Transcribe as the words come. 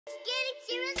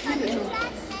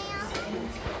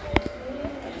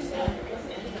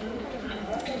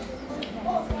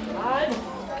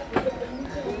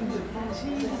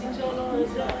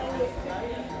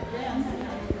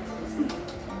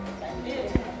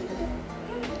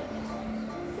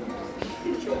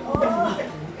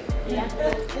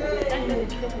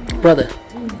Brother,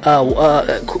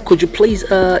 could you please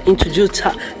introduce,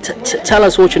 tell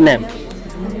us what your name?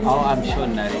 Oh, I'm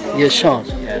Sean Nari. You're Sean?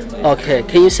 Yes. Okay,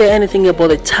 can you say anything about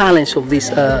the talents of this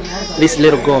this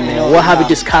little girl, man? What have you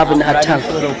discovered in her I'm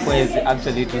talent? sort of ways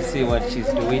actually to see what she's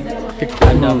doing.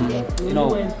 And, you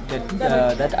know,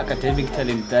 that academic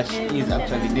talent that she is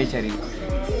actually nurturing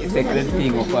is a great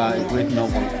thing of a great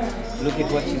novel. Look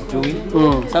at what she's doing.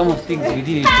 Some of things we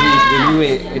didn't do it when we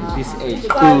were at this age.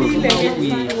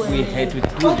 We had to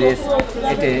do this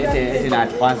at an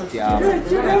advanced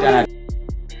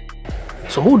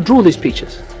So who drew these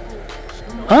pictures?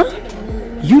 Huh?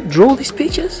 You drew these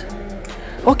pictures?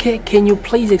 Okay, can you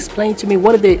please explain to me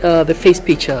what are the face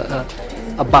picture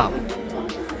about?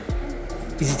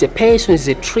 Is it a person, is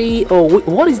it a tree, or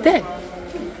what is that?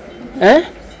 Huh?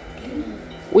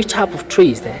 Which type of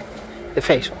tree is that? The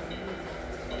face one?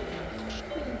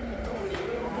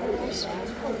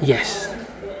 Yes.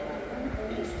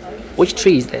 Which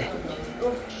tree is there?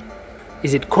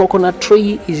 Is it coconut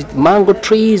tree? Is it mango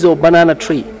trees or banana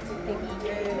tree?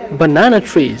 Banana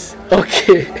trees.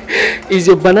 Okay. Is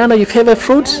your banana your favorite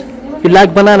fruit? You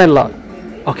like banana a lot?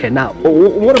 Okay, now,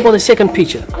 what about the second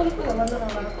picture?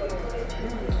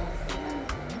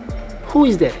 Who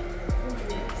is there?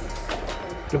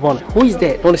 Who is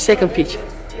there on the second picture?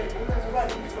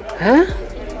 Huh?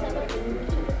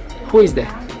 Who is there?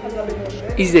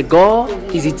 Is it a girl?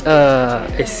 Is it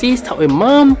a sister or a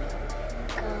mom?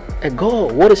 A girl.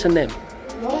 What is her name?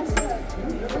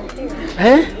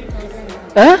 Huh?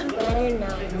 Huh?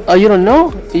 Oh, you don't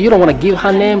know? You don't want to give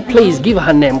her name? Please give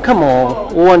her name. Come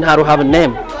on. We want her to have a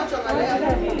name.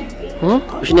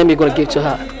 Which name are you going to give to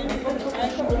her?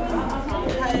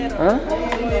 Huh?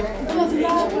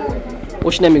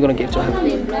 Which name are you going to give to her?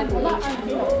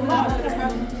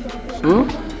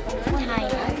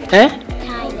 Eh?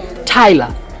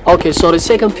 Tyler. Okay, so the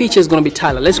second picture is going to be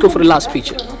Tyler. Let's go for the last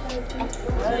picture.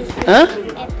 Huh?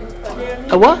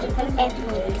 A what?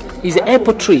 Is an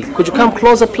apple tree. Could you come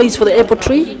closer, please, for the apple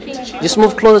tree? Just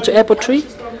move closer to apple tree.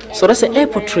 So that's an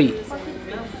apple tree.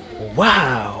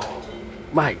 Wow.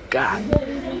 My God.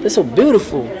 That's so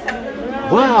beautiful.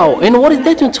 Wow. And what is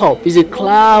that on top? Is it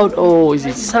cloud or is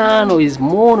it sun or is it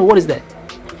moon? What is that?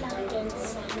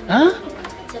 Huh?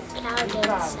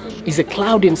 It's a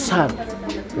cloud and sun.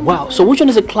 Wow. So which one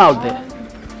is a cloud there?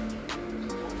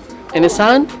 And the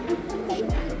sun?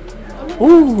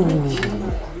 Ooh.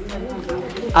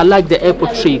 I like the apple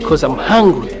tree because I'm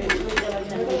hungry.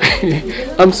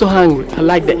 I'm so hungry. I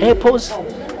like the apples,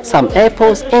 some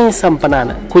apples and some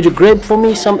banana. Could you grab for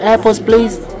me some apples,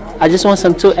 please? I just want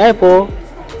some 2 apples.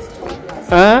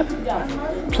 Huh?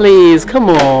 Please, come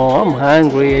on. I'm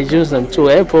hungry. I just want some 2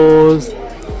 apples.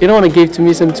 You don't want to give to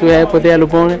me some 2 apples there,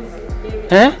 Lubone?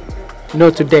 Huh?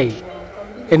 Not today.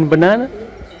 And banana?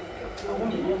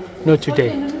 Not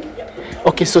today.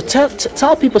 Okay, so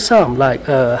tell people some, like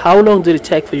how long did it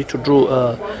take for you to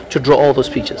draw all those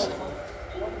pictures?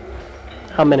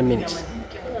 How many minutes?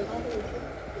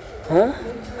 Huh?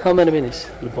 How many minutes,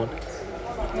 Lubon?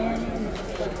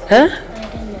 Huh?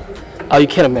 Oh, you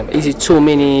can't remember. Is it 2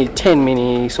 minutes, 10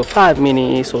 minutes, or 5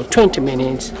 minutes, or 20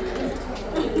 minutes?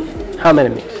 How many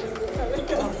minutes?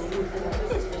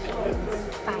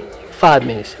 5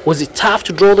 minutes. Was it tough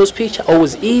to draw those pictures, or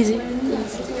was it easy?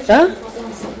 Huh?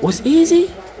 Was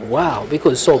easy? Wow,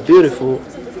 because it's so beautiful.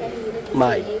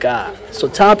 My God. So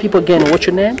tell people again, what's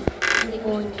your name?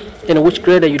 And which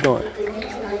grade are you doing?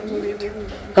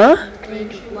 Huh?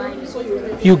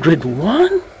 You grade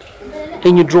 1?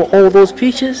 And you draw all those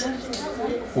pictures?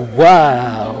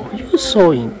 Wow, you're so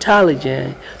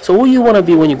intelligent. So what do you want to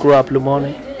be when you grow up,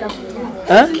 Lumone?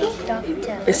 Huh?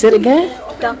 Doctor. Say it again?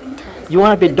 Doctor. You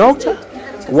want to be a doctor?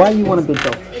 Why you want to be a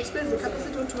doctor?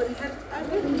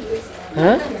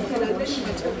 Huh?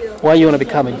 Why you want to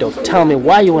become a doctor? Tell me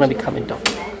why you want to become a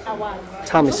doctor.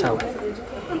 Tell me something.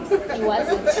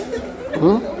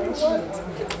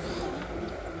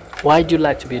 Why do you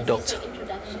like to be a doctor?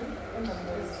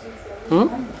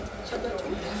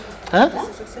 Huh?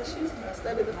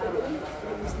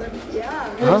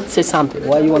 Say something.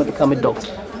 Why you want to become a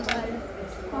doctor?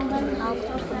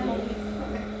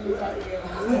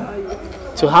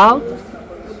 To help?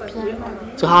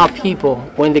 To help people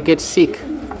when they get sick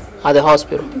at the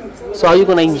hospital. So are you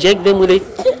going to inject them with it?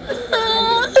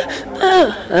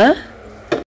 Huh?